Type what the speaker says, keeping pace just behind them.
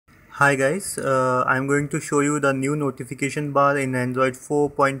Hi guys, I'm going to show you the new notification bar in Android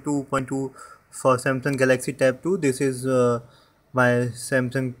 4.2.2 for Samsung Galaxy Tab 2. This is my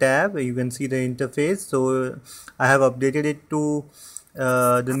Samsung Tab. You can see the interface. So I have updated it to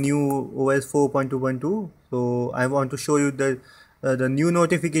the new OS 4.2.2. So I want to show you the new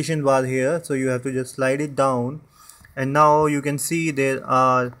notification bar here. So you have to just slide it down, and now you can see there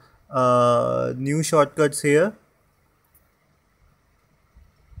are new shortcuts here,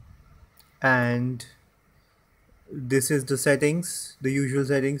 and this is the settings, the usual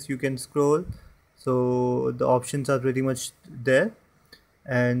settings. You can scroll, so the options are pretty much there.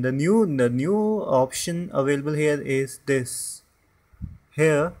 And the new option available here is this.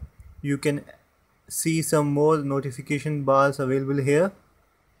 Here you can see some more notification bars available here,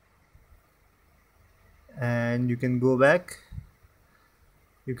 and you can go back,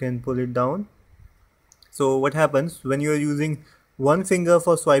 you can pull it down. So what happens when you are using one finger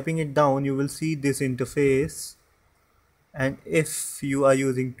for swiping it down, you will see this interface, and if you are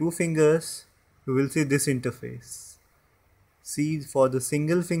using two fingers, you will see this interface. See, for the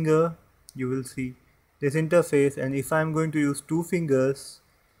single finger you will see this interface, and if I'm going to use two fingers,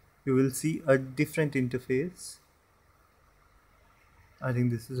 you will see a different interface. I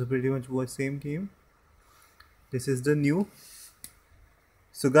think this is a pretty much the same game. This is the new.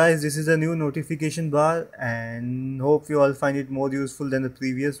 So guys, this is a new notification bar, and hope you all find it more useful than the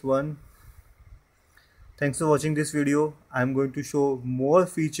previous one. Thanks for watching this video. I'm going to show more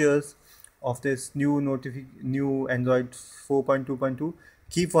features of this new Android 4.2.2.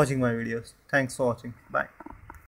 Keep watching my videos. Thanks for watching. Bye.